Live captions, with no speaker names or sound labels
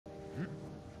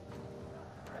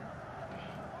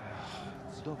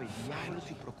Dove diavolo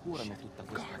si procurano tutta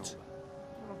questa roba?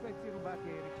 Sono pezzi rubati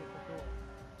ai ricettatori.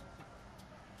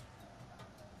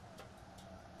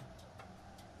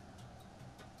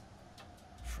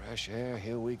 Fresh air,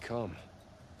 here we come.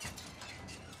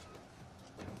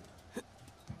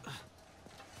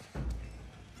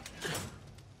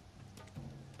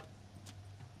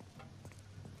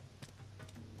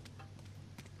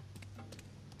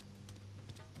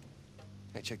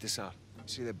 Hey, check this out.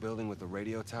 See that building with the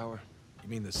radio tower? You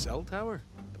mean the cell tower?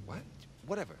 The what?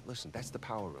 Whatever. Listen, that's the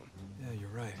power room. Yeah, you're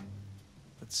right.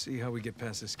 Let's see how we get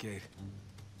past this gate.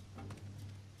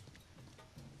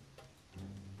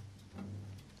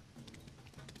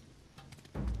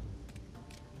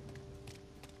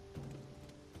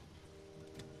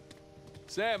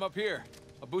 Sam, up here.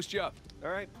 I'll boost you up. All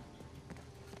right.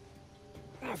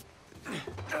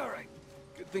 All right.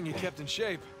 Good thing you kept in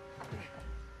shape.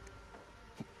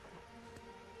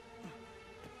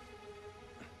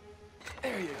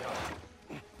 There you go.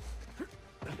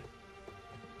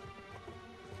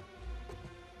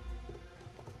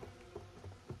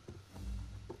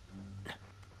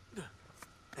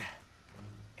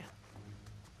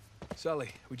 Sully,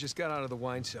 we just got out of the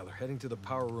wine cellar, heading to the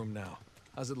power room now.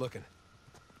 How's it looking?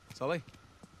 Sully?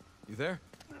 You there?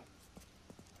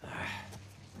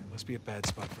 Must be a bad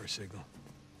spot for a signal.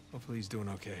 Hopefully he's doing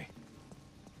okay.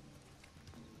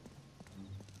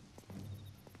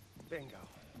 Bingo.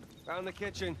 Found the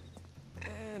kitchen.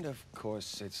 And of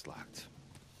course, it's locked.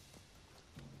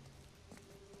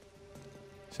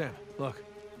 Sam, look.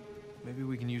 Maybe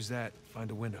we can use that,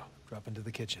 find a window, drop into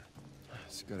the kitchen.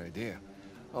 That's a good idea.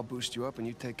 I'll boost you up and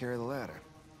you take care of the ladder.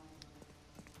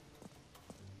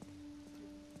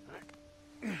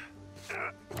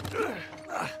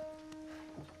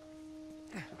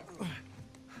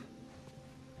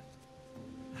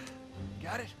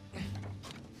 Got it?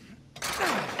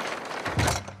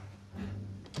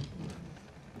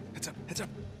 Heads up, heads up.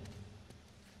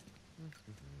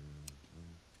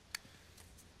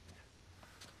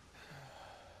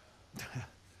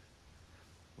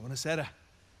 Buonasera.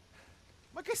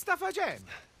 Ma che sta facendo?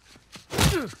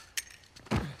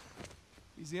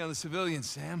 Easy on the civilians,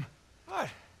 Sam. What?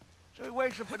 So he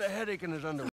wakes up with a headache in his underwear.